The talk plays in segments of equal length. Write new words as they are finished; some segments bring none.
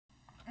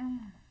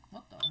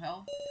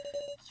hell?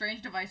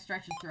 Strange device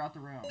stretches throughout the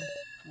room.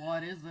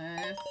 What is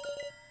this?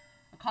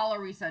 A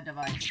collar reset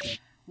device.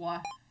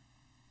 What?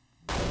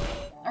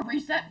 A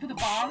reset for the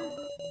bomb?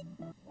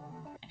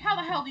 How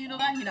the hell do you know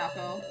that,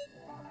 Hinako?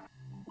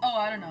 Oh,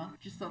 I don't know.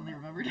 Just suddenly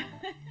remembered.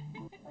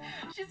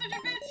 She's such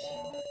a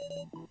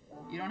bitch!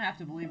 You don't have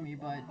to believe me,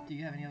 but do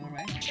you have any other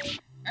way?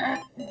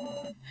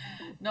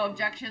 No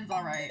objections?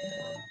 Alright.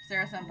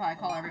 Sarah-senpai,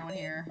 call everyone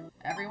here.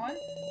 Everyone?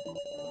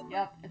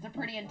 Yep, it's a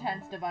pretty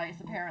intense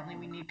device. Apparently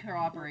we need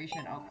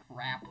cooperation. Oh,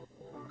 crap.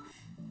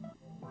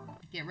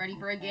 Get ready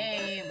for a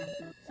game.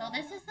 So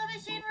this is the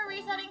machine for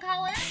resetting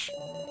collars?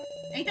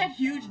 Ain't that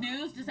huge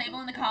news?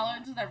 Disabling the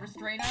collars that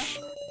restrain us?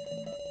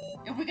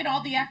 If we can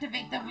all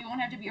deactivate them, we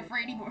won't have to be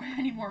afraid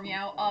anymore,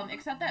 meow.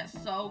 Except that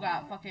So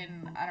got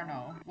fucking, I don't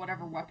know,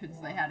 whatever weapons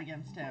they had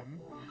against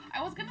him.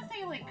 I was gonna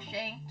say, like,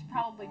 shanked.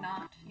 Probably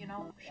not, you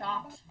know,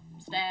 shot,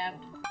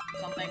 stabbed,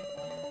 something.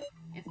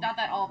 It's not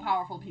that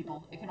all-powerful,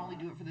 people. It can only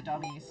do it for the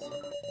dummies.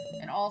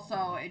 And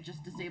also, it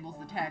just disables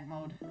the tag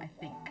mode, I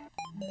think.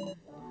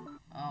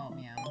 Oh,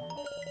 meow.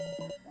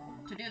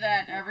 To do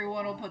that,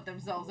 everyone will put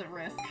themselves at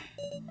risk.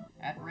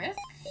 At risk?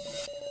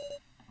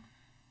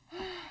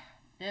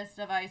 This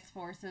device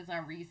forces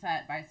a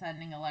reset by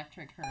sending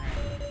electric current,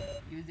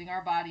 using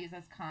our bodies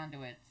as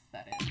conduits,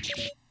 that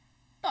is.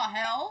 The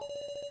hell?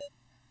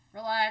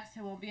 Relax,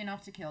 it won't be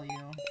enough to kill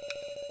you.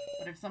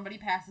 But if somebody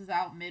passes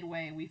out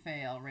midway, we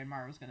fail.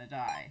 Ranmaru's gonna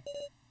die.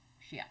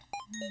 Shit.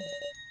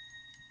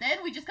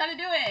 Then we just gotta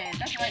do it!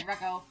 That's right,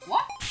 Rekko.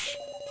 What?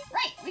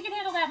 Right, we can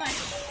handle that much.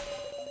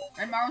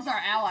 Ranmaru's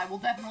our ally. We'll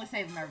definitely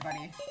save him,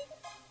 everybody.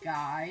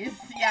 Guys.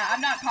 Yeah,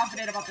 I'm not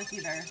confident about this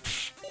either.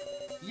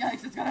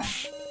 Yikes, it's gonna...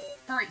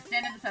 Hurry,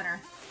 stand in the center.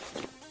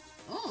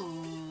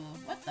 Ooh,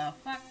 what the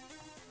fuck?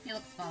 He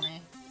looks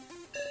funny.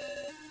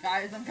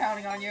 Guys, I'm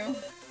counting on you.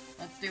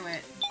 Let's do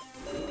it.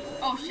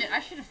 Oh shit, I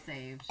should have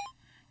saved.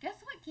 Guess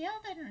what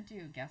Gayle didn't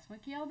do? Guess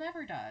what Gayle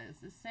never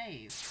does? Is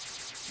save.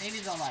 Maybe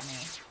they'll let me.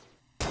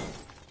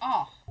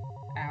 Oh.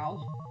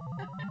 Ow.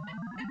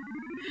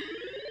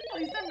 At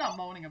least I'm not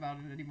moaning about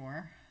it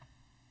anymore.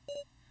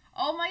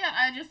 Oh my god,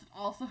 I just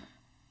also...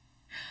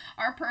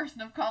 Our person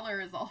of color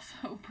is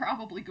also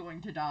probably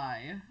going to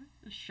die.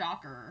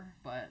 Shocker,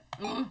 but...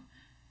 Ugh.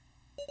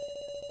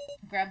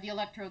 Grab the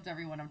electrodes,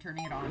 everyone. I'm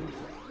turning it on.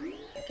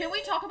 Can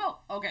we talk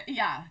about... Okay,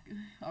 yeah.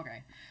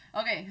 Okay.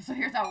 Okay, so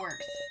here's how it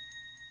works.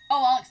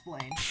 Oh, I'll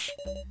explain.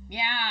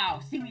 Meow,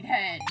 seaweed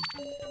head.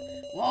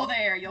 Whoa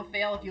there, you'll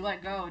fail if you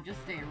let go.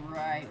 Just stay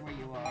right where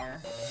you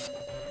are.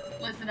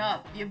 Listen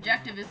up. The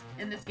objective is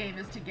in this game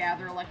is to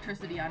gather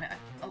electricity on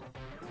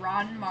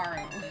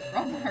Ranmaru.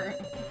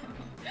 Ranmaru.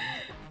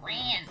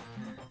 Ran.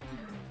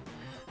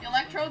 The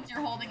electrodes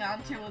you're holding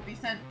on to will be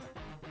sent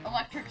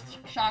electric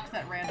shocks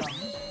at random.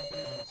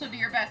 So do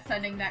your best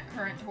sending that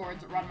current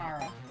towards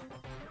Ranmaru.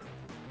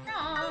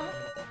 Aww.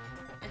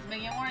 It's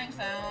making a warning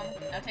sound.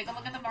 Now take a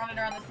look at the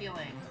monitor on the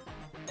ceiling.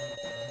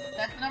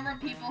 That's the number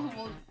of people who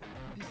will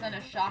be sent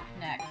a shock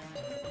next.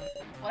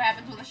 What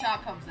happens when the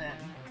shock comes in?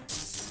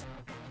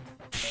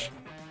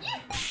 Yeah.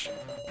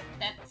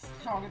 That's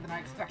stronger than I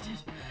expected.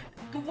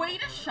 The way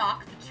to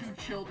shock the two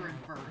children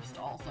first,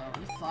 also.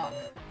 You suck.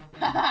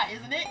 Haha,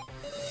 isn't it?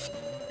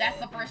 That's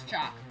the first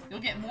shock. You'll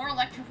get more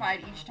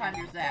electrified each time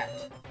you're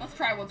zapped. Let's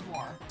try once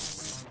more.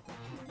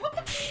 What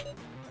the?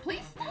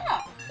 Please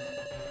stop!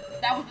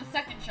 That was the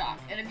second shock,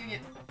 and if you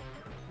get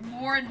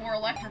more and more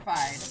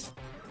electrified...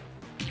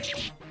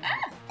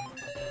 Ah!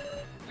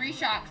 3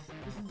 shocks.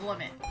 This is the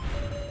limit.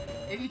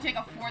 If you take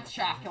a 4th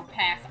shock, you'll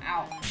pass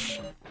out.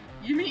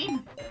 You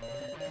mean...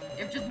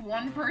 If just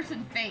one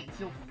person faints,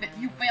 you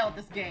fail at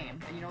this game.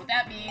 And you know what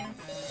that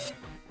means?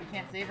 We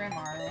can't save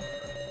Ranmaru.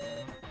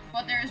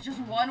 But there is just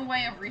one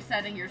way of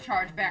resetting your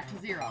charge back to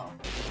 0.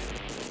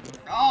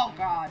 Oh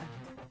god.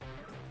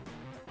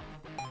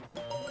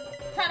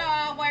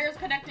 Ta-da! Wires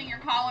connecting your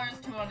collars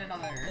to one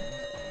another.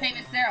 Hey,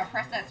 Miss Sarah,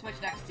 press that switch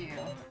next to you.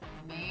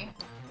 Me?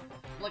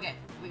 Look it.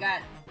 We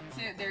got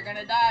 2. They're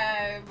gonna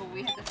die, but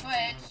we hit the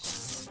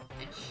switch.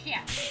 And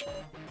shit.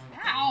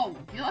 Ow!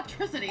 The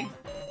electricity.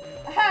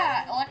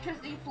 Aha!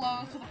 Electricity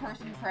flows to the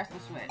person who pressed the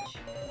switch.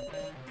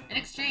 In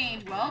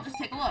exchange, well, just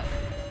take a look.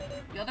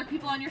 The other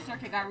people on your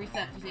circuit got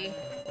reset, you see?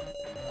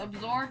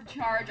 Absorb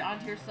charge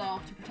onto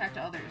yourself to protect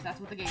others. That's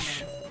what the game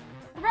is.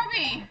 What about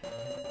me?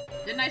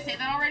 Didn't I say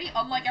that already?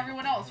 Unlike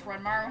everyone else,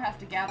 Ranmaru has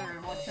to gather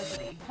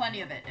electricity.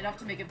 Plenty of it. Enough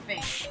to make him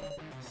faint.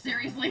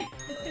 Seriously?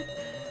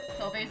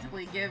 So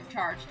basically, give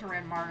charge to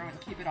Ranmaru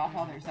and keep it off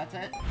others. That's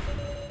it?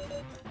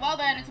 Well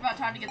then, it's about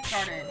time to get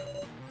started.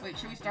 Wait,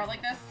 should we start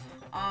like this?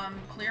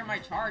 Clear my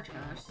charge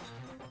first.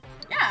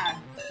 Yeah!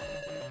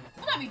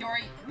 Hold on,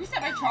 Midori.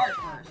 Reset my charge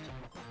first.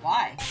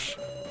 Why?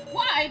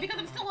 Why? Because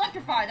I'm still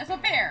electrified. That's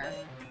not fair.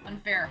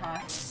 Unfair, huh?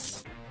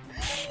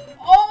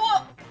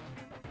 Oh!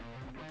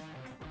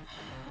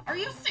 Are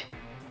you sick?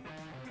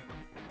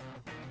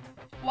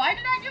 Why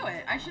did I do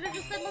it? I should have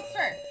just said let's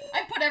start.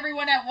 I put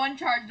everyone at 1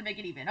 charge to make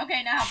it even.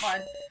 Okay, now have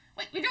fun.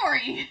 Wait,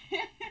 Midori!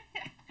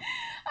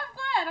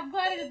 I'm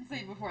glad I didn't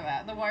say before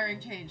that. The wiring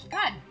changed.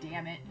 God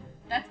damn it.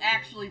 That's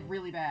actually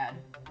really bad.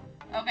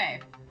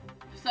 Okay.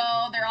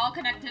 So, they're all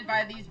connected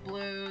by these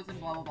blues and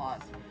blah blah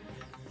blahs.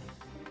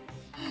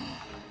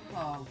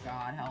 Oh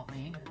god, help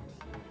me.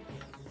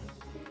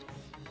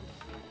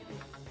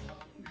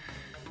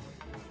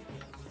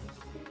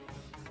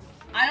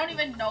 I don't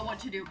even know what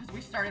to do because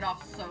we started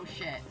off so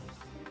shit.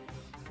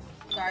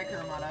 Sorry,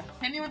 Kurumada.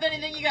 Hit me with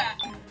anything you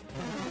got!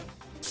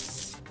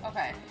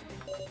 Okay.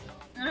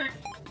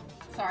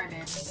 Sorry,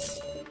 babe.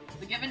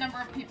 The given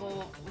number of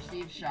people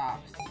receive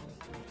shocks.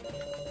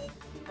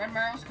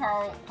 Ranmaru's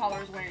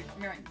collar is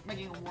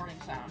making a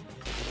warning sound.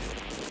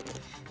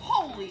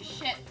 Holy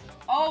shit!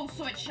 Oh,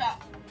 so it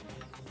shot.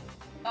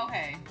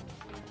 Okay.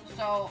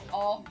 So,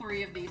 all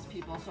three of these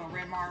people. So,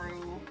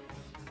 Ranmaru.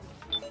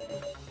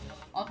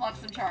 I'll collect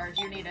some charge.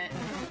 You need it.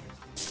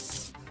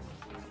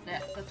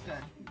 Yeah, that's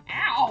good.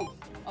 Ow!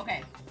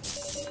 Okay.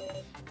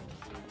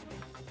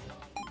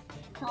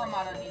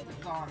 Kurumada needs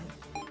it gone.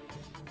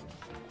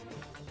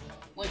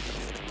 Like...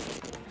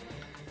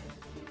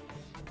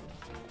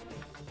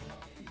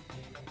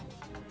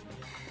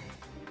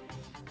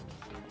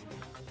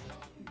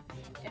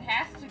 It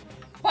has to...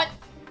 What?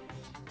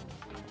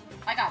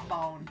 I got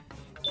boned.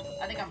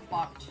 I think I'm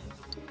fucked.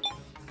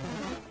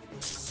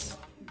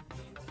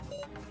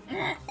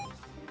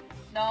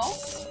 No?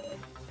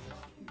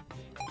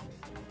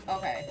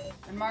 Okay.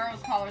 And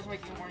Maru's collar is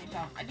making a warning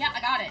sound. Yeah,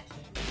 I got it.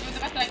 Doing the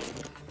best I...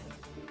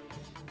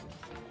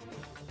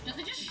 Does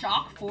it just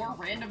shock 4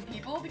 random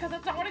people? Because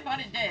that's not what I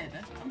thought it did.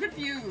 I'm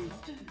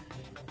confused.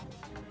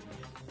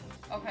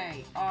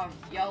 Okay,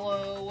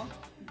 yellow.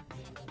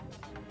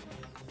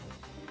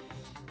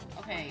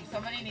 Okay,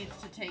 somebody needs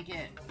to take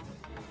it.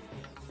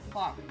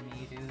 Fuck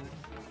me, dude.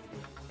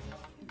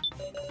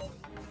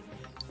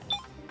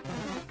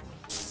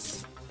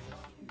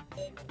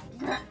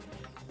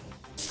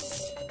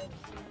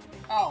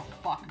 Oh,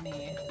 fuck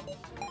me.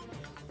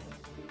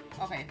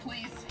 Okay,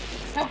 please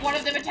have one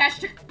of them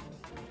attached to...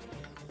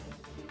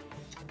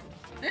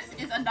 This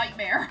is a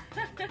nightmare.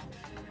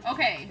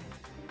 Okay.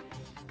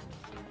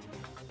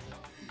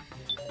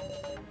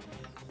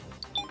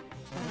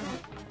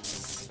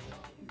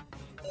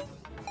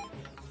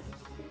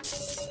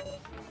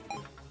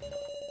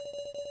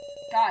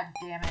 God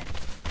damn it.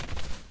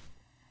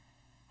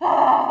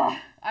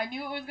 I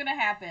knew it was gonna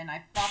happen.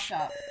 I fucked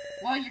up.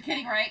 Well, you're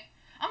kidding, right?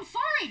 I'm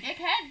sorry,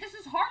 dickhead. This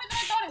is harder than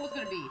I thought it was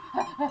gonna be.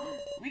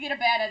 We get a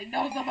bad ending.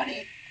 No,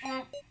 somebody.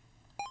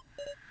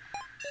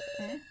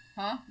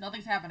 Huh?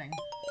 Nothing's happening.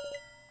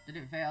 Did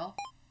it fail?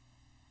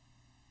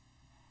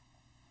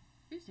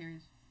 Are you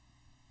serious?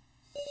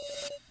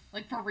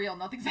 Like, for real,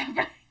 nothing's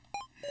happening.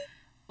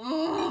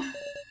 Ugh.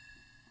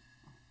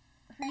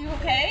 Are you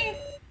okay?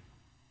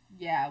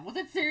 Yeah, was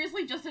it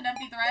seriously just an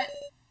empty threat?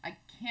 I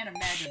can't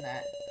imagine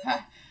that.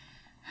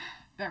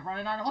 Bet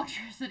running on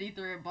electricity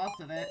through it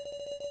busted it.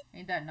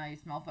 Ain't that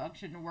nice,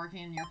 malfunction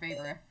working in your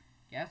favor.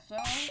 Guess so?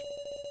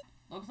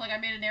 Looks like I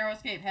made a narrow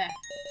escape, heh.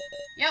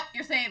 Yep,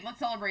 you're saved, let's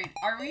celebrate.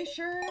 Are we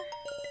sure?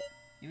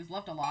 He was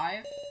left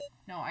alive?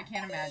 No, I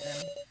can't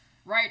imagine.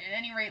 Right, at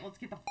any rate, let's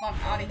get the fuck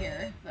out of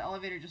here. The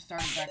elevator just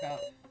started back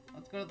up.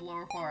 Let's go to the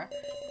lower floor.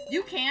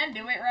 You can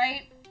do it,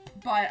 right?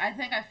 But I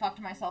think I fucked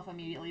myself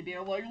immediately,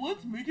 being like,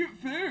 let's make it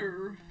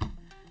fair.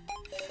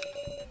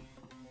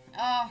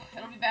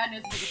 It'll be bad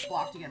news if it gets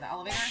blocked again. The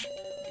elevator?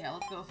 Yeah,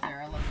 let's go,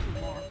 Sarah. Let's to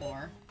the lower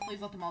floor. Please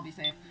let them all be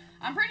safe.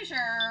 I'm pretty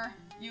sure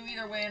you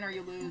either win or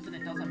you lose, and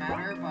it doesn't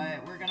matter,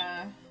 but we're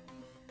gonna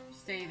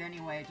save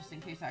anyway, just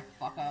in case I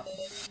fuck up.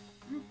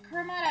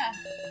 Kurumada,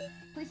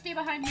 please stay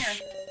behind here.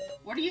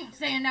 What are you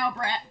saying now,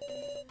 Brett?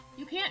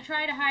 You can't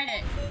try to hide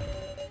it.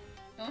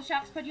 Those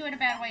shocks put you in a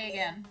bad way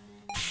again.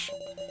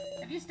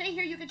 If you stay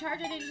here, you can charge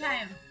at any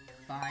time.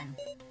 Fine.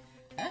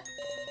 Huh?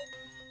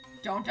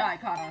 Don't die,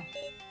 Kana.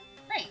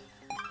 Great.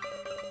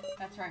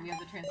 That's right, we have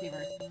the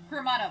transceivers.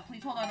 Kurumada,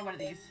 please hold on to one of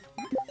these.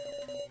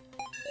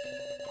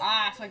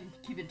 Ah, so I can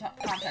keep in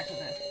contact with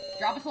this.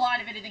 Drop us a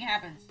line if anything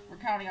happens. We're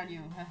counting on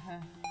you.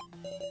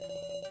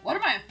 What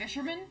am I, a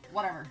fisherman?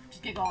 Whatever,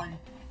 just get going.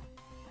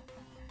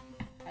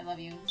 I love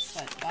you,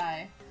 but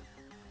bye.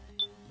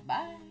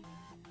 Bye.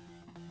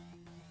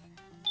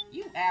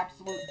 You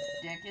absolute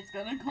dick, it's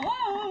gonna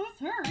close!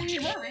 Hurry,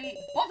 hurry!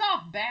 Buzz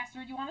off,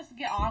 bastard! You want us to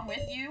get on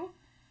with you?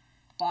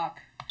 Fuck.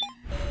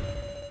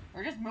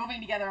 We're just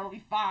moving together, it'll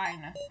be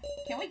fine.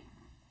 Can we?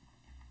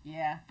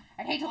 Yeah.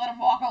 I'd hate to let him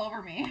walk all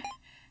over me.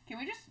 Can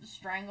we just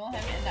strangle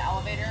him in the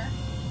elevator?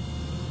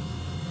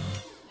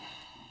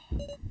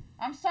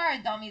 I'm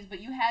sorry, dummies, but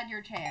you had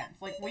your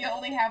chance. Like, we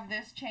only have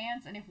this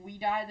chance, and if we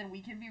die, then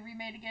we can be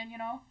remade again, you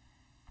know?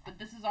 But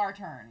this is our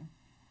turn.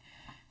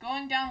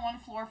 Going down one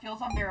floor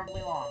feels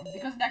unbearably long,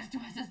 because next to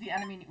us is the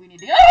enemy we need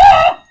to—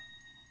 Ah!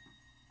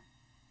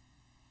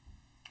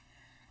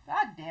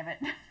 God damn it.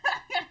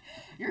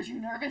 You're too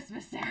nervous,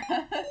 Miss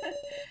Sarah.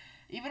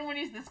 Even when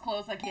he's this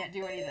close, I can't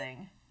do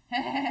anything.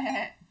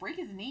 Break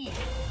his knee.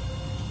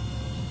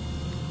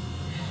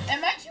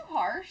 Am I too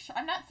harsh?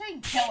 I'm not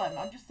saying kill him.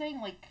 I'm just saying,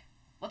 like,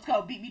 let's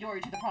go, beat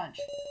Midori to the punch.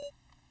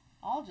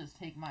 I'll just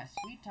take my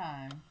sweet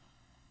time.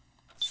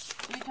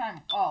 Sweet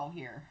time. Oh,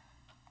 here.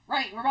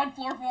 Right, we're on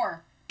floor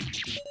 4.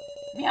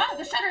 Yeah,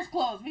 the shutter's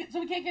closed, so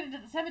we can't get into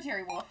the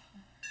cemetery, Woof.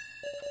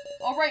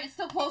 Oh, right, it's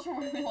still closed from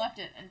where we left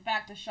it. In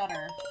fact, the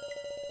shutter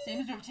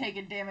seems to have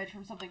taken damage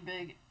from something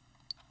big.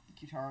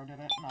 Kutaro did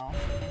it. No.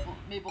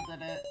 Mabel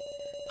did it.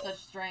 Such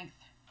strength.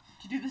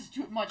 To do this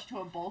too much to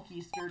a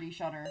bulky, sturdy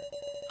shutter.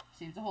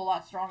 Seems a whole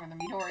lot stronger than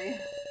Midori.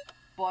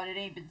 But it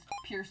ain't been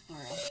pierced through.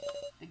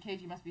 The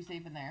Keiji must be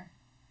safe in there.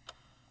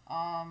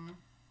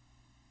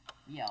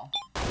 Yell.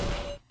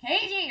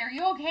 Keiji, are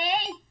you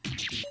okay?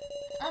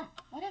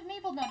 What if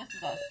Mabel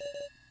notices us?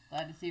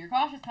 Glad to see you're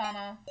cautious,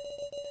 Kana.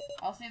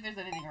 I'll see if there's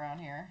anything around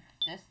here.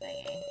 This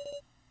thingy.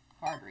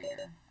 Card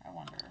reader. I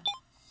wonder.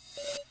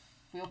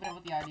 If we open it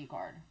with the ID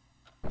card.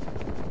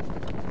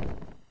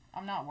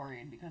 I'm not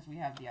worried because we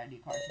have the ID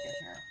card to get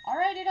here.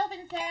 Alright, it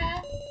opens,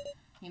 Sarah.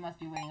 He must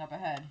be waiting up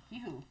ahead.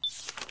 Hee-hoo.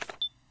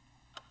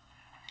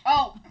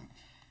 Oh!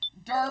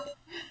 Derp.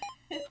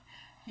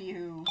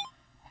 Hee-hoo.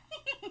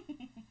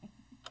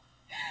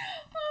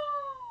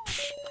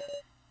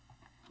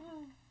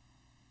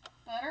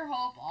 Better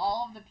hope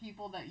all of the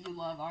people that you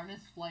love aren't as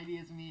flighty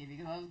as me,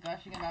 because I was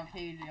gushing about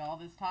Keiji all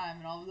this time,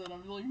 and all of a sudden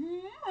I'm just like,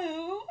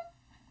 meow.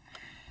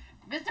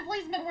 Mr.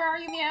 Policeman, where are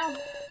you, meow?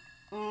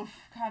 Oof,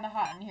 kinda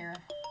hot in here.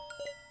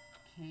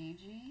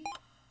 Keiji?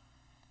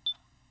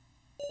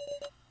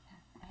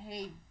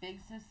 Hey, big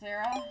sis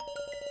Sarah?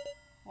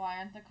 Why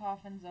aren't the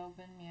coffins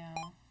open,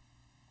 meow?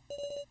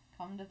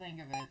 Come to think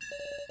of it.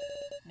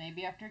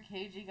 Maybe after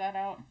Keiji got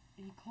out,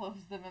 he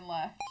closed them and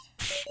left.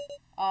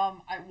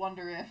 I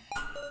wonder if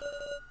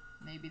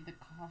maybe the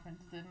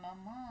coffins didn't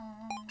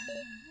unlock.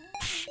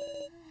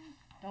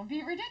 Don't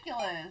be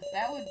ridiculous.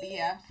 That would be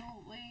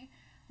absolutely...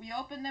 We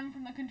opened them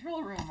from the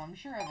control room, I'm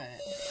sure of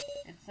it.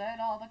 It said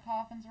all the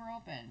coffins were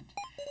opened.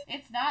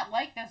 It's not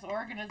like this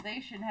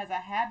organization has a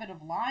habit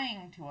of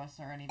lying to us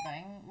or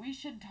anything. We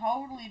should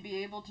totally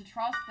be able to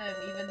trust them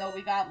even though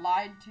we got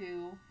lied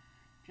to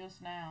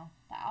just now.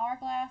 The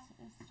hourglass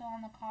is still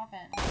on the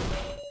coffin.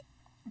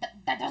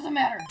 That doesn't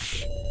matter.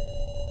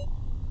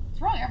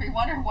 What's wrong,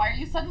 everyone? Or why are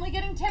you suddenly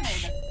getting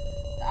timid?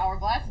 The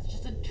hourglass is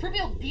just a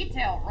trivial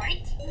detail,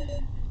 right?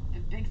 The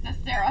big sis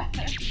Sarah.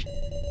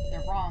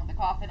 They're wrong. The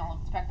coffin, I'll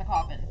inspect the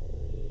coffin.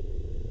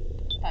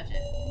 Touch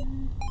it.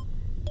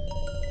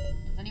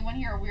 Does anyone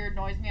hear a weird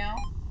noise, meow?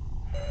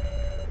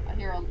 I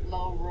hear a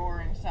low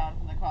roaring sound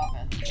from the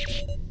coffin.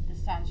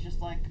 This sounds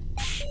just like...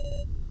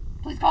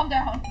 Please calm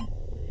down.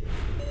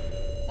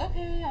 It's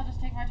okay, I'll just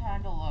take my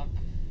time to look.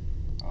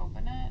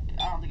 Open it.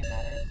 I don't think it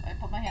matters. I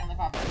put my hand in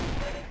the coffin.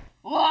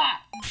 Wah!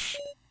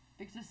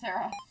 Big sis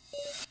Sarah.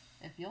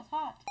 It feels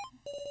hot.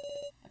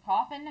 The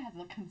coffin has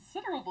a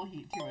considerable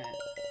heat to it.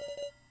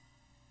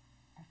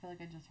 I feel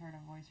like I just heard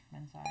a voice from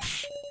inside.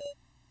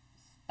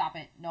 Stop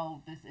it.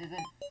 No, this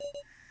isn't.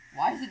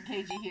 Why isn't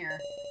Keiji here?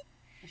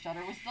 The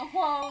shutter was still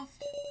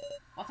closed.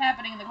 What's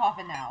happening in the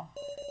coffin now?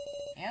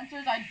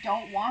 Answers I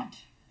don't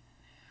want.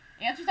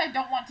 Answers I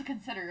don't want to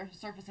consider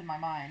surface in my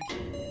mind.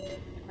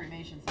 The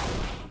cremation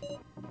scene.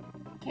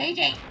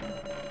 Keiji!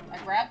 I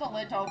grabbed the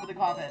lid to open the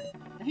coffin.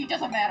 The heat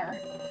doesn't matter.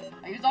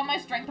 I use all my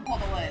strength to pull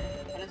the lid,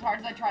 but as hard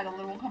as I try, the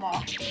lid won't come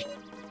off.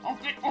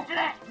 Open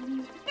it!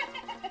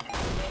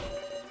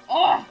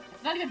 Oh!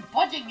 It's not even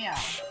budging now!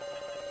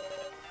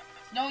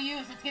 It's no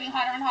use, it's getting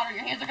hotter and hotter,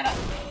 your hands are gonna...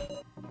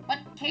 But,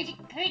 Keiji!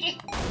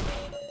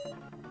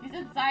 He's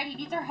inside, he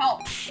needs our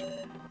help!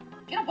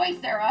 Get away,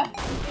 Sarah!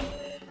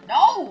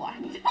 No! I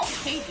need help,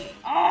 Keiji!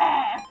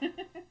 Ah!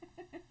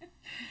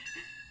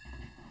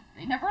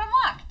 They never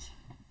unlocked!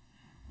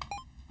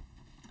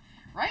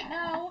 Right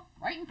now,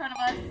 right in front of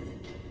us,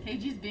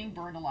 Keiji's being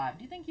burned alive.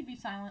 Do you think he'd be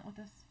silent with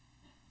this?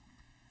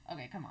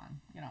 Okay, come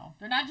on. You know,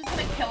 they're not just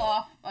gonna kill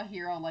off a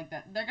hero like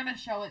that. They're gonna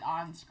show it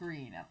on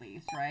screen, at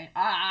least, right?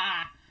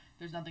 Ah!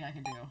 There's nothing I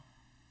can do.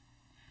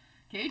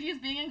 Keiji is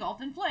being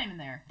engulfed in flame in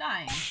there.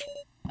 Dying.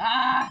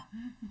 Ah!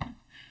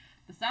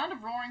 The sound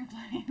of roaring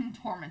flame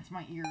torments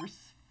my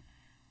ears.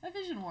 My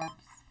vision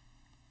warps.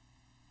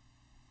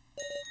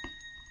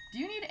 Do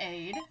you need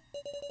aid?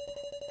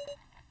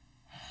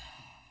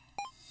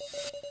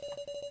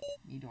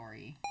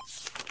 Midori.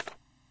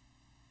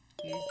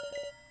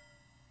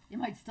 You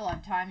might still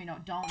have time, you know.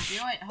 Don't do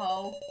it,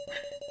 ho.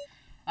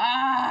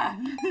 Ah!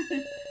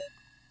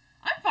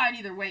 I'm fine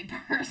either way,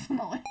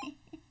 personally.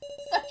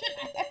 Such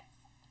an ass.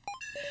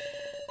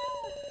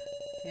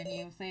 Can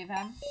you save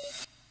him?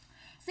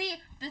 See,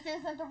 this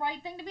isn't the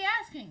right thing to be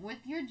asking.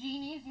 With your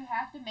genies, you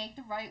have to make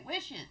the right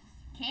wishes.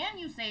 Can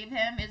you save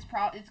him? It's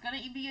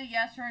gonna be a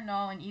yes or a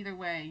no, and either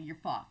way, you're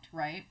fucked,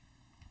 right?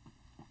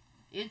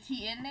 Is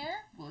he in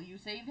there? Will you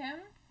save him?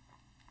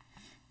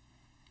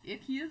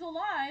 If he is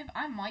alive,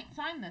 I might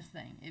sign this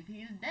thing. If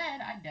he is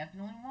dead, I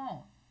definitely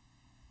won't.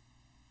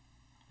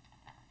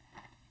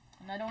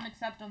 And I don't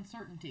accept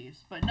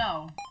uncertainties. But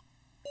no.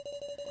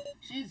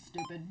 She's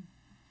stupid.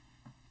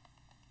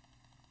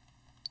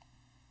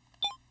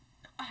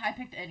 I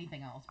picked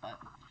anything else, but...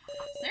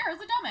 Sarah's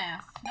a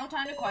dumbass. No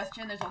time to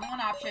question. There's only one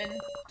option.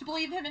 To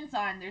believe him and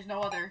sign. There's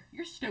no other.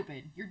 You're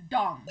stupid. You're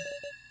dumb.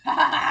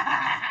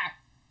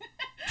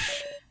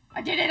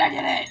 I did it! I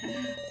did it!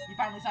 You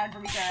finally signed for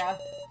me, Sarah.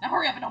 Now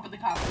hurry up and open the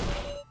coffin.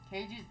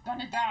 Keiji's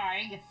gonna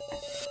die.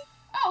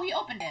 Oh, he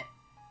opened it.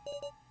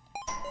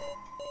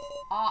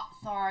 Ah,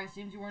 sorry.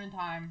 Seems you weren't in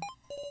time.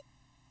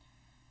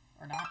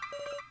 Or not.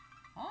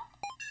 Huh?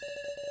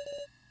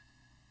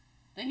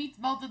 The heat's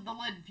melted the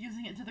lid,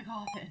 fusing it to the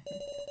coffin.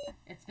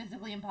 It's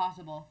physically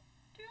impossible.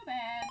 Too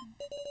bad.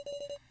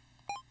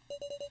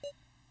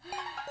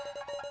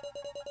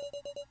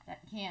 That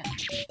can't.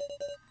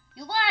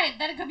 You lied!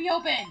 That it could be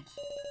opened!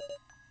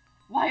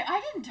 Why,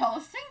 I didn't tell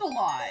a single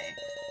lie!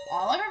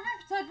 All I've ever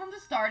said from the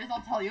start is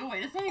I'll tell you a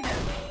way to save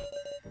him.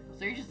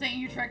 So you're just saying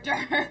you tricked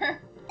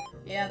her?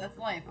 Yeah, that's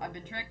life. I've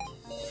been tricked.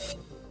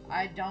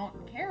 I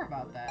don't care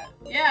about that.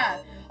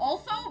 Yeah.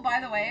 Also, by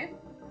the way,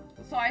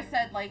 so I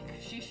said, like,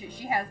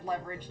 she has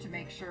leverage to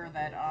make sure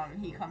that,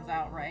 he comes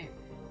out, right?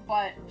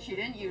 But she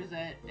didn't use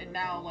it, and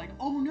now, like,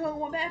 oh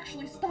no, I'm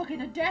actually stuck in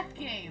a death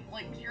game!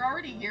 Like, you're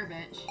already here,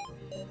 bitch.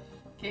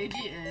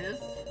 Keiji is...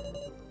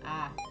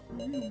 Ah.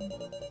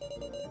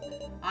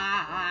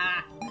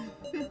 Ah,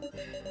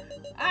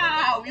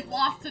 ah. We've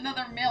lost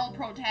another male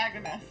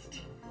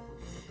protagonist.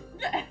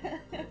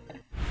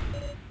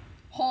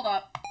 Hold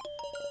up.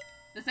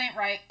 This ain't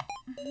right.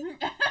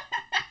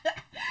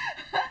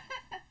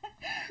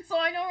 So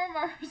I know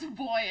Ranmaru's a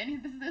boy,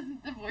 and this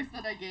isn't the voice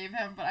that I gave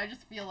him, but I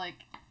just feel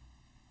like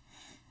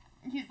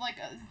he's like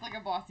a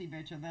bossy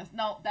bitch in this.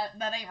 No, that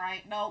ain't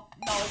right. No.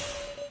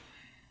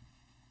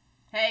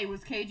 Hey,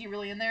 was Keiji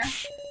really in there?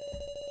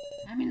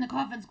 I mean, the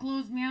coffin's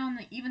closed, meow,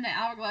 and even the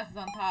hourglass is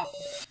on top.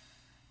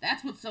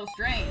 That's what's so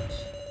strange.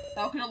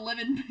 How could a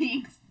living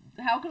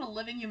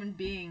human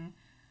be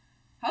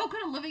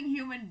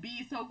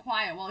so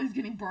quiet while he's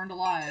getting burned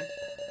alive?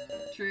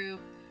 True.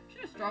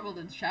 Should have struggled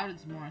and shouted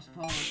some more, I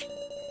suppose.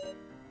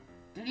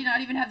 Did he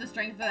not even have the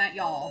strength for that,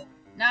 y'all?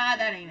 Nah,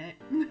 that ain't it.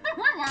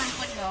 Ranmaru's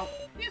like, no.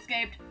 He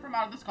escaped from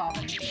out of this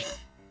coffin.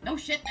 No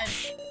shit, then.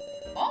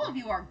 All of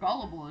you are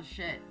gullible as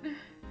shit.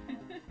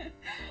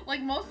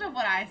 Like, most of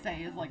what I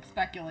say is, like,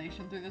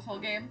 speculation through this whole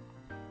game.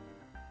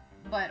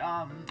 But,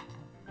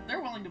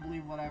 they're willing to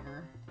believe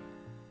whatever.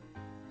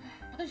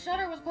 But the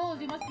shutter was closed,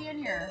 he must be in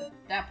here.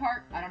 That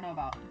part, I don't know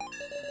about.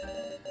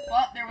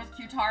 But there was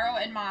Kyutaro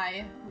and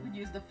Mai, who could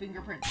use the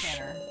fingerprint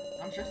scanner.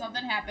 I'm sure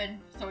something happened,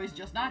 so he's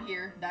just not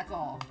here, that's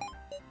all.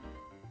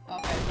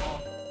 Okay,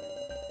 cool.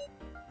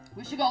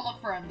 We should go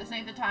look for him. This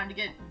ain't the time to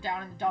get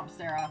down in the dumps,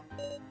 Sarah.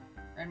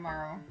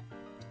 Ranmaru.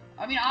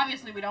 I mean,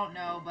 obviously we don't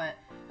know, but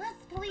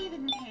let's believe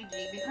in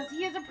Keiji, because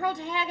he is a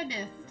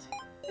protagonist.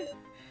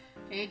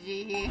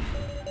 Keiji,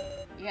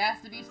 he has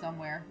to be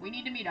somewhere. We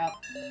need to meet up.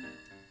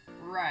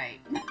 Right.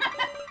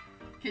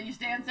 Can you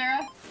stand,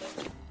 Sarah?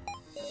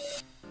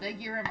 Thank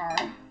you,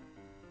 Ranmaru.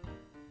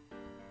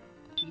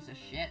 Piece of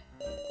shit.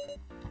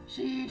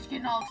 Sheesh,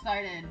 getting all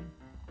excited.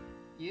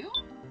 You?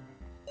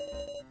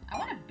 I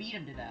want to beat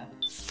him to death.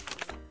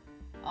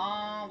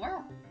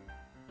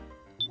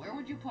 Where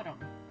would you put him?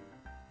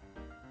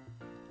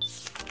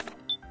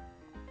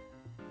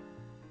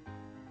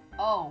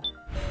 Oh.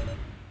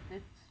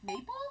 It's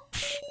Maple?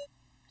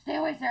 Stay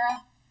away,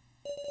 Sarah.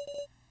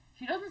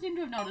 She doesn't seem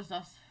to have noticed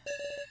us.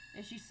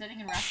 Is she sitting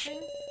and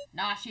resting?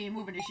 Nah, she ain't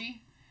moving, is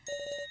she?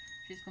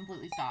 She's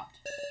completely stopped.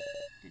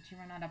 Did she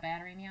run out of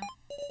battery, meow?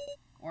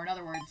 Or in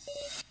other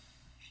words,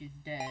 she's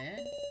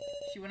dead.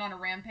 She went on a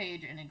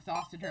rampage and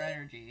exhausted her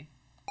energy.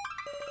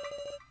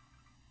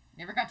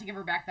 Never got to give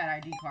her back that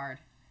ID card.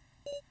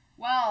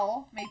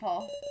 Well,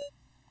 Maple,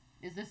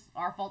 is this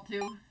our fault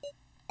too?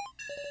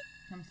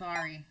 I'm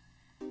sorry.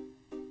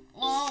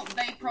 Well,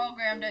 they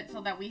programmed it so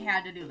that we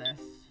had to do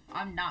this.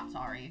 I'm not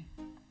sorry.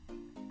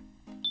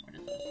 What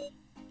is this?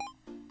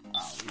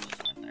 Oh, we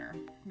just went there.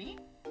 Me?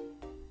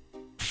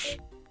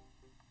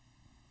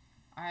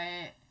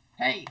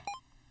 Hey!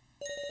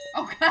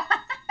 Oh, God!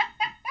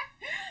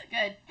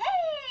 Good.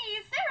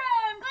 Hey,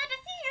 Sarah! I'm glad to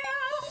see you!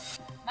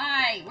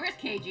 Mai, where's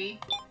Keiji?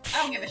 I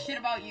don't give a shit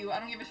about you. I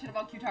don't give a shit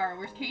about Kyutaro.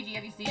 Where's Keiji?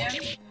 Have you seen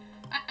him?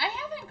 I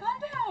haven't.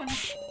 Calm down.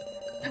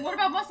 And what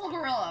about Muscle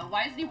Gorilla?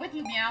 Why isn't he with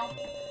you, Meow?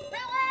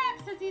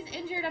 Relax. Since he's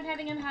injured, I'm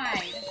having him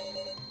hide.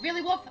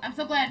 Really, Wolf? I'm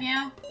so glad,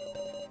 Meow.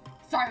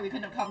 Sorry we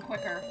couldn't have come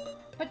quicker.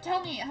 But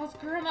tell me, how's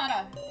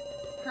Kurumada?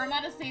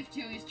 Kurumada's safe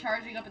too. He's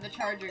charging up in the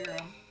charging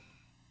room.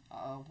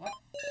 Uh-oh, what?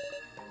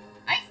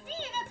 I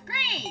see! That's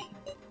great!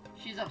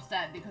 She's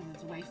upset because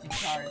it's wasting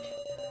charge.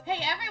 Hey,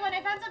 everyone,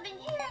 I found something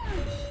huge!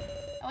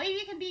 A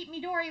lady can beat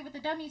Midori with the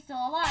dummy still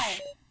alive.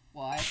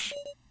 What?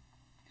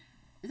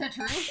 Is that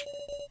true? No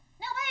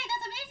way,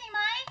 that's amazing,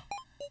 Mai!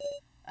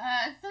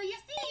 So you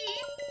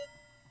see...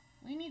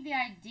 We need the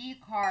ID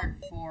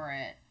card for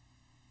it.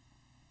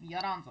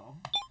 Yaranzo.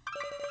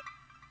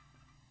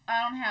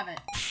 I don't have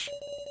it.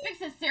 Fix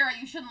it, Sarah,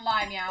 you shouldn't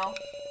lie, Meow.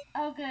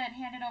 Oh good,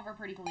 hand it over,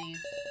 pretty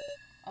please.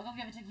 I'll go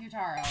give it to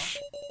Kyutaro.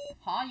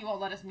 Huh? You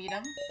won't let us meet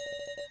him?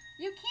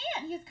 You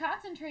can't! He's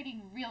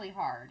concentrating really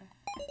hard.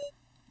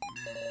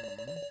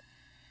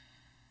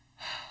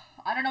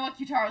 I don't know what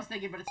Kyutaro's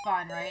thinking, but it's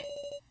fine, right?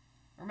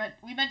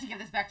 We meant to give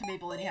this back to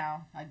Maple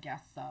anyhow. I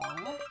guess so.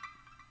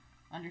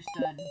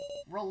 Understood.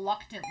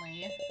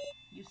 Reluctantly,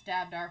 you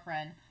stabbed our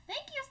friend.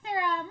 Thank you,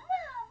 Sarah!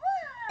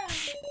 Mwah,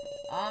 mwah.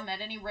 At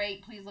any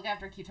rate, please look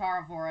after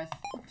Kitara for us.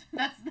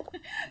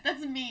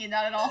 That's me,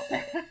 not at all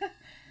Sarah.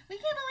 We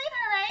can't believe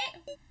her,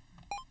 right?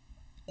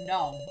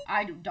 No,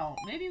 I don't.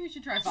 Maybe we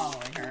should try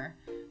following her.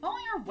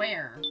 Following her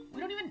where? We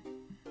don't even...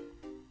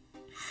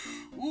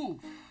 Ooh,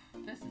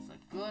 this is a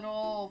good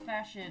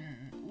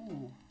old-fashioned...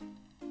 Ooh.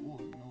 Ooh,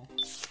 no.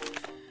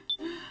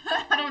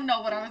 I don't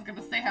know what I was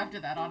gonna say after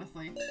that,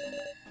 honestly.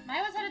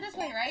 Maya was headed this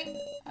way, right?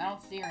 I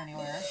don't see her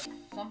anywhere.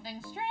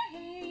 Something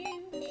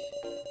strange.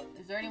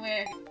 Is there any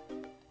way I can...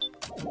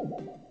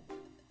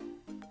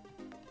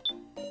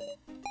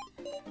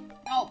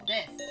 Oh,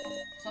 this.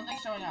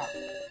 Something's showing up.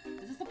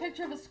 Is this a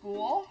picture of a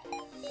school?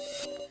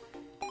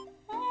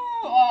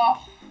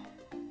 Oh.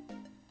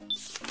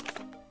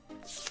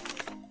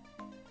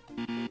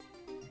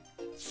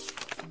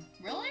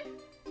 Really?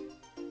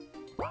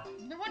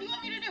 Then what do you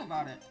want me to do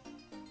about it?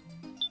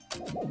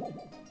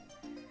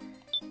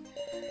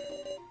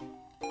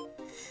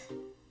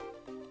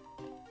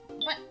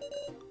 But,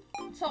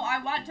 so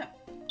I want to...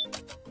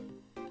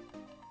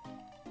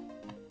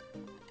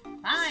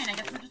 Fine, I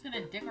guess we're just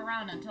gonna dick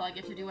around until I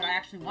get to do what I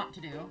actually want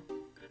to do.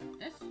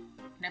 This?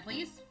 Can I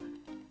please?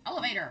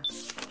 Elevator!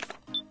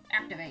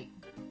 Activate.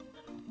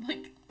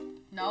 Like,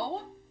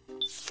 no?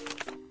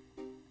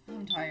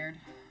 I'm tired.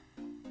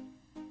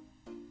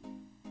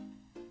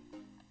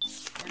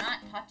 We're not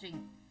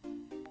touching...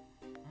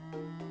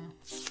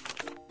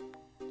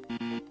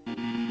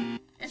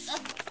 It's a...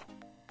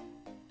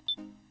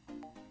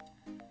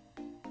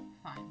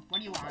 Fine, what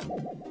do you want?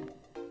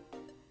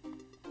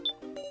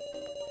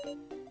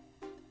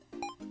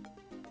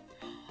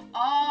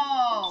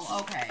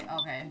 Oh,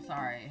 okay,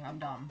 sorry, I'm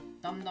dumb.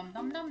 Dumb.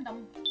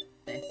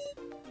 This.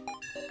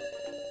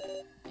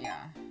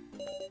 Yeah.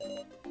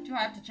 Do I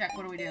have to check?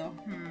 What do we do?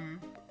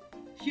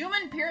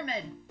 Human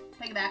pyramid!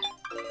 Piggyback.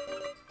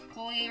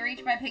 Can we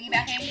reach by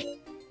piggybacking?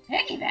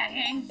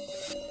 Piggybacking?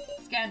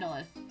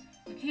 Scandalous.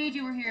 If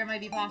Keiji were here, it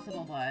might be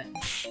possible, but...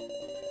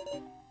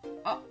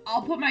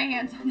 I'll put my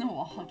hands on the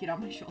wall. I'll get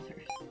on my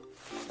shoulders.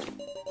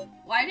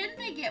 Why didn't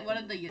they get one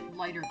of the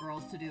lighter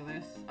girls to do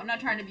this? I'm not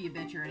trying to be a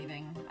bitch or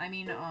anything. I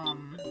mean,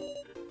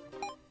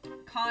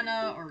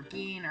 Kana or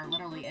Gin or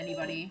literally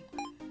anybody.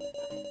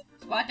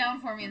 Squat down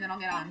for me and then I'll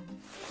get on.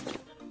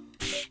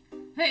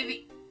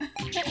 Hey,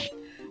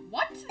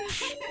 what?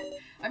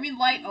 I mean,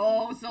 light.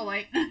 Oh, so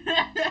light.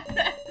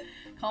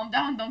 Calm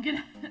down. Don't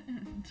get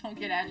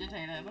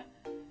agitated.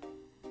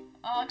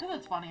 Cause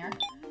it's funnier.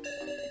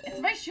 It's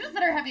my shoes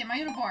that are heavy in my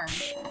uniform.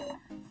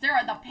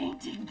 Sarah, the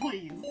painting,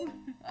 please.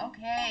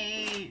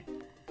 Okay.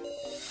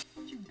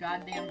 You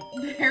goddamn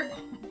hair.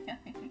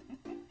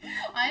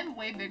 I'm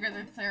way bigger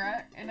than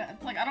Sarah, and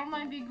it's like, I don't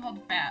mind being called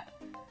fat.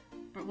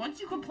 But once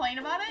you complain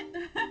about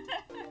it...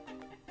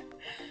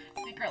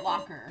 Secret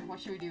locker. What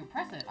should we do?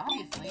 Press it,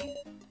 obviously.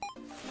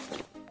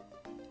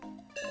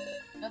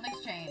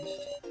 Nothing's changed.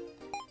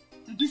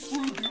 Is this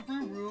for a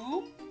different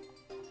room?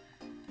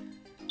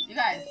 You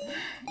guys,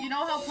 you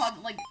know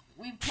how like,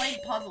 we've played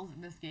puzzles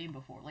in this game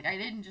before. Like, I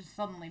didn't just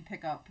suddenly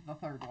pick up the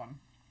third one.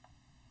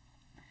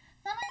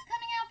 Someone's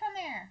coming out from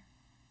there.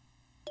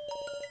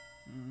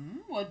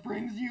 What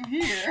brings you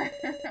here?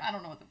 I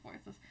don't know what the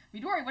voice is.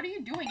 Midori, what are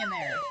you doing in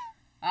there?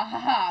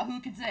 Ahaha, who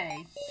could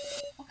say?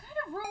 What kind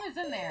of room is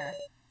in there?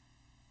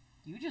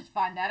 You just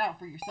find that out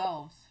for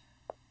yourselves.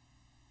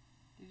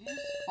 Did you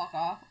just fuck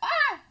off?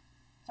 Ah!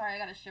 Sorry, I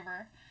got a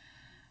shiver.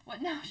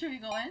 What now? Should we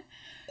go in?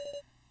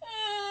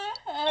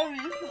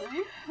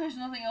 Obviously. There's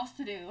nothing else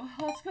to do.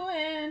 Let's go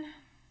in.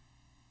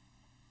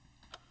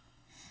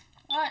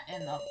 What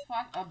in the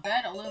fuck? A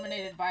bed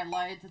illuminated by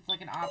lights. It's like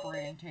an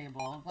operating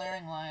table. A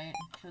glaring light.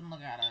 Shouldn't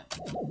look at it.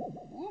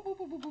 Whoop, whoop,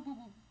 whoop, whoop, whoop,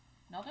 whoop.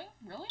 Nothing?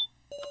 Really?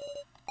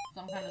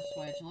 Some kind of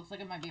switch. It looks like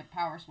it might be a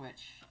power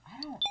switch.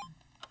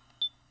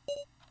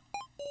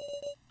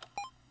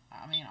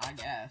 I mean, I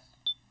guess.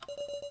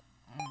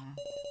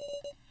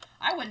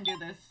 I wouldn't do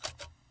this.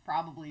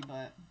 Probably,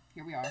 but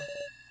here we are.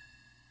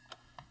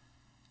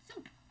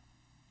 Soup.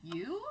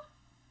 You?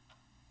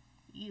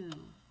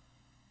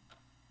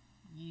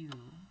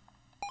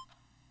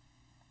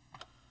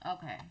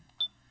 Okay.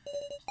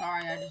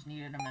 Sorry, I just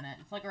needed a minute.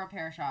 It's like a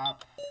repair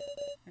shop.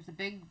 There's a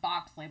big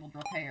box labeled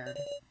repaired.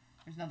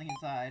 There's nothing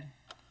inside.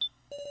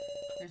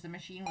 There's a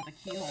machine with a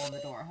keyhole in the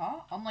door,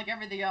 huh? Unlike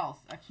everything else.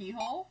 A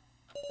keyhole?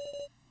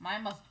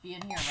 Mine must be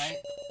in here,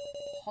 right?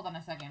 Hold on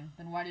a second.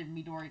 Then why did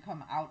Midori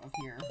come out of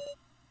here?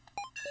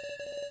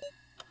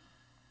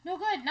 No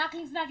good!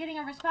 Knocking's not getting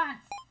a response!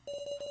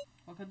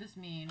 What could this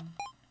mean?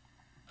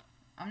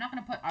 I'm not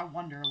gonna put I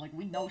wonder. Like,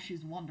 we know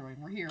she's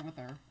wondering. We're here with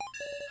her.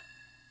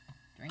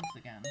 Drinks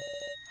again.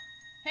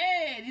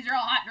 Hey! These are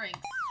all hot drinks!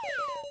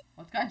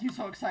 What's got you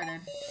so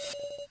excited?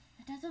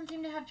 It doesn't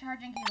seem to have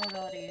charging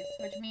capabilities,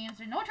 which means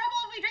there's no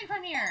trouble if we drink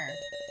from here!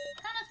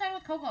 Kana's fine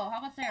with Coco. How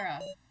about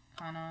Sarah?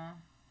 Kana.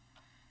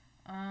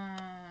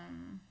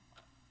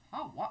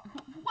 Hot water?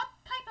 What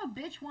type of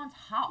bitch wants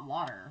hot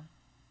water?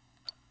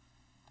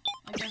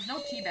 Like, there's no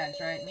tea bags,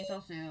 right?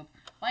 Miso soup.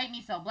 White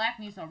miso, black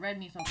miso, red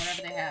miso,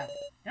 whatever they have.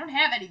 They don't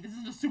have any. This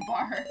is a soup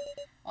bar.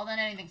 Well, then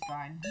anything's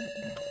fine.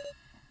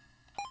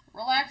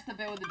 relaxed a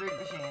bit with the drink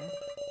machine.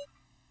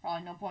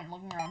 Probably no point in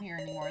looking around here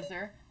anymore, is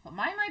there? But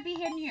mine might be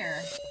hidden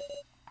here.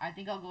 I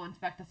think I'll go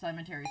inspect the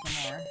cemetery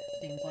some more.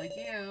 Seems like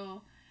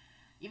you.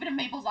 Even if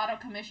Maple's out of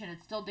commission,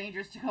 it's still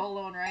dangerous to go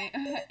alone, right?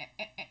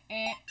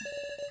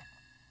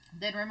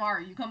 Then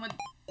Ranmaru, you come with...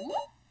 Ooh?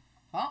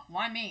 Huh?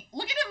 Why me?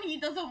 Look at him, he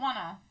doesn't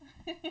wanna.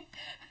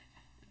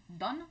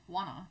 Done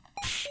wanna.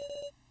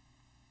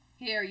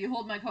 Here, you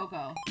hold my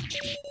cocoa.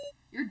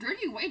 You're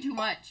drinking way too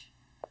much.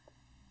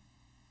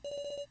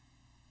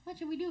 What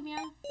should we do,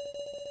 meow?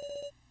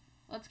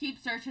 Let's keep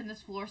searching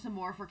this floor some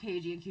more for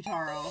Keiji and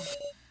Kyutaro.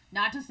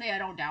 Not to say I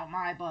don't doubt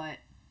Mai, but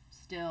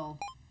still,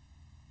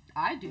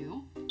 I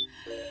do.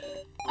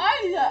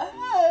 I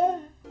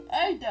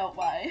doubt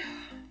Mai.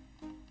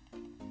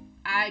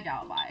 I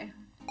doubt Mai.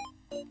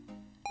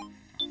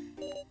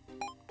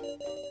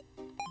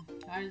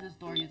 How does this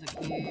door use a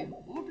key?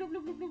 Ooh, bloop,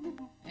 bloop, bloop, bloop,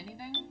 bloop.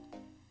 Anything?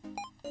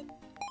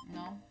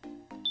 No?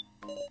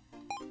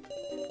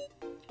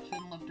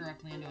 Shouldn't look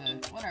directly into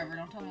it. Whatever,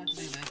 don't tell me what to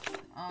do, bitch.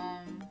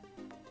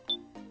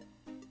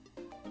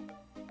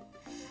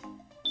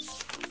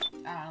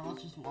 I don't know,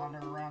 let's just wander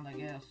around, I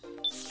guess.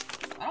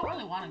 I don't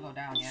really want to go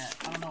down yet.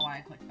 I don't know why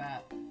I clicked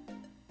that.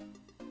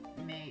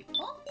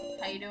 Maple?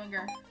 How you doing,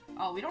 girl?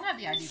 Oh, we don't have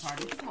the ID card.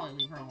 We should probably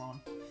leave her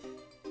alone.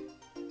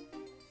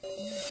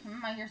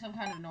 I hear some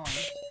kind of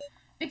noise.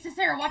 Big Sis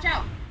Sarah, watch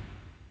out!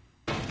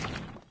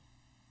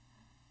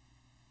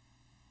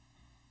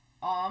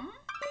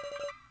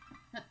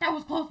 That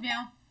was close,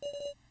 meow.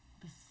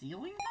 The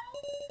ceiling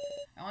fell?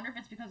 I wonder if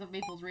it's because of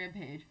Maple's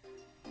rampage.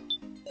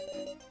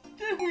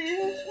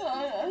 Debris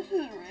shot the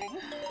ring.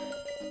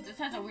 This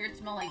has a weird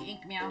smell like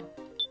ink, meow.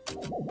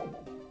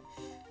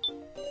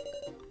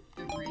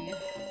 Debris.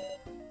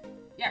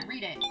 Yeah,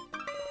 read it.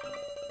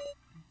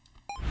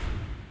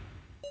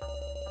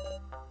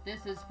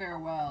 This is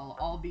farewell.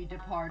 I'll be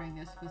departing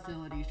this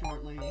facility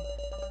shortly.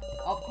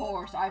 Of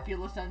course, I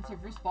feel a sense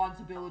of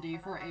responsibility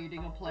for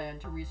aiding a plan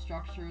to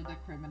restructure the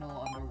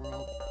criminal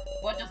underworld.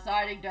 But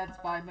deciding deaths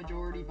by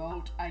majority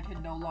vote, I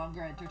can no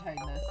longer entertain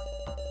this.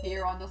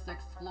 Here on the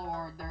 6th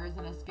floor, there is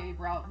an escape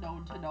route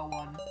known to no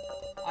one.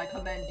 I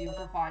commend you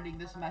for finding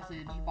this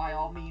message. By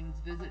all means,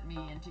 visit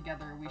me, and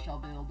together we shall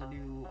build a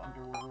new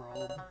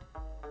underworld.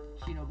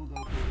 Shinobu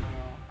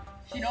Gokujo.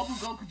 Shinobu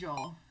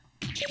Gokujo.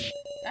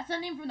 That's the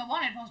name from the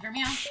wanted poster,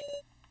 meow.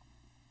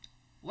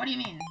 What do you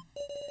mean?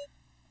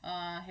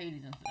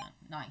 Hades incident.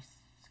 Nice.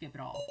 Skip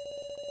it all.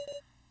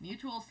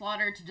 Mutual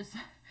slaughter to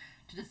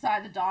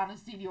decide the dawn of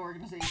CD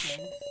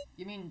organizations.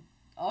 You mean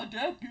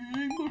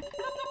attacking?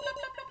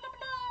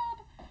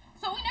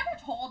 So we never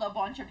told a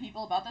bunch of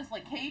people about this.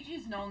 Like,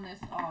 Keiji's known this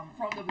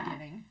from the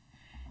beginning,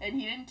 and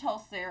he didn't tell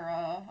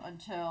Sarah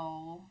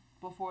until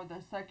before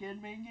the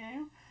second main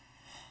game.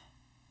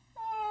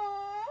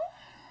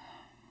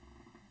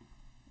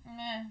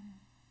 Meh.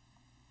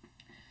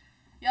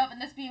 Yup,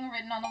 and this being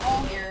written on the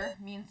wall here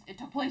means it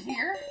took place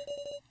here?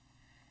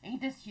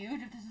 Ain't this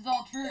huge? If this is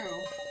all true,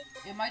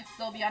 it might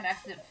still be on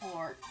exit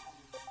floor.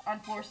 On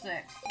floor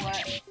 6.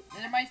 What?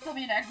 There might still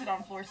be an exit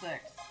on floor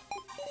 6.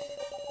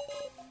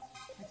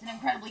 It's an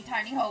incredibly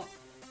tiny hope.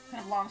 Could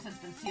have long since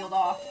been sealed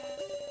off.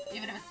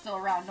 Even if it's still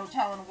around, no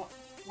telling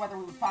whether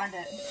we would find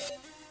it.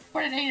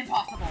 But it ain't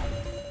impossible.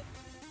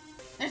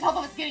 There's hope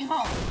of us getting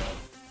home.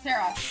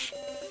 Sarah.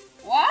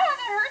 Wow,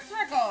 that hurts,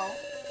 Rico.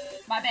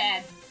 My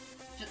bad.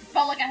 Just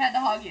felt like I had to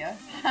hug you.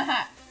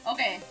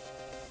 Okay.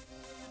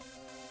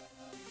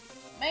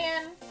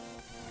 Man,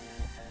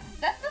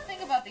 that's the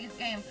thing about these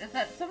games, is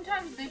that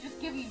sometimes they just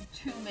give you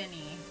too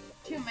many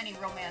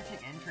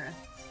romantic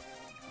interests.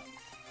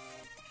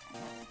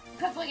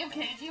 Because, like, if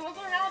Keiji was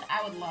around,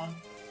 I would love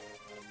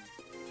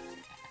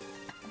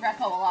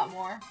Rekko a lot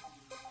more.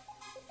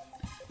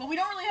 But we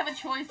don't really have a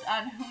choice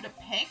on who to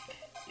pick,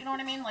 you know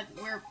what I mean? Like,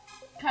 we're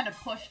kind of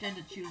pushed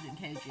into choosing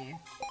Keiji.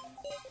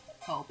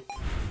 Hope.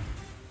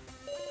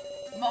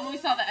 The moment we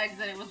saw the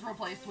exit, it was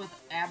replaced with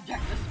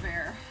abject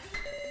despair.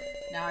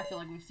 Now I feel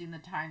like we've seen the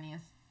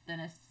tiniest,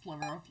 thinnest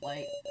sliver of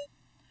light.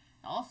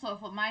 Also,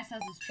 if what Mai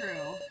says is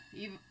true,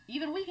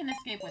 even we can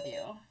escape with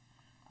you.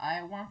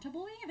 I want to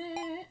believe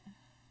it.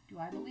 Do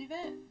I believe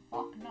it?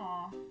 Fuck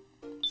no.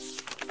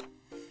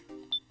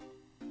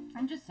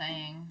 I'm just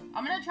saying.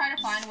 I'm gonna try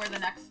to find where the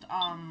next,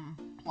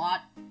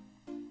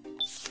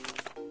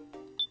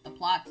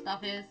 plot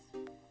stuff is.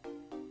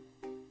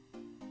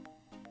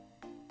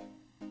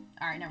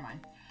 Alright, never mind.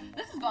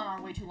 This has gone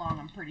on way too long,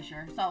 I'm pretty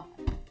sure. So,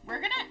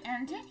 we're gonna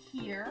end it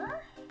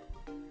here.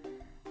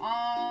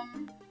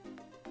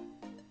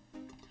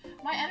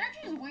 My energy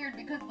is weird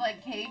because,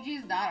 like,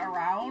 Keiji's not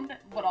around,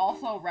 but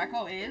also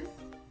Rekko is.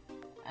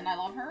 And I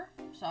love her,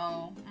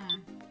 so,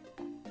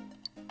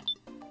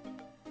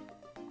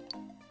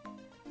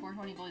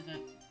 420 blaze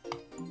it.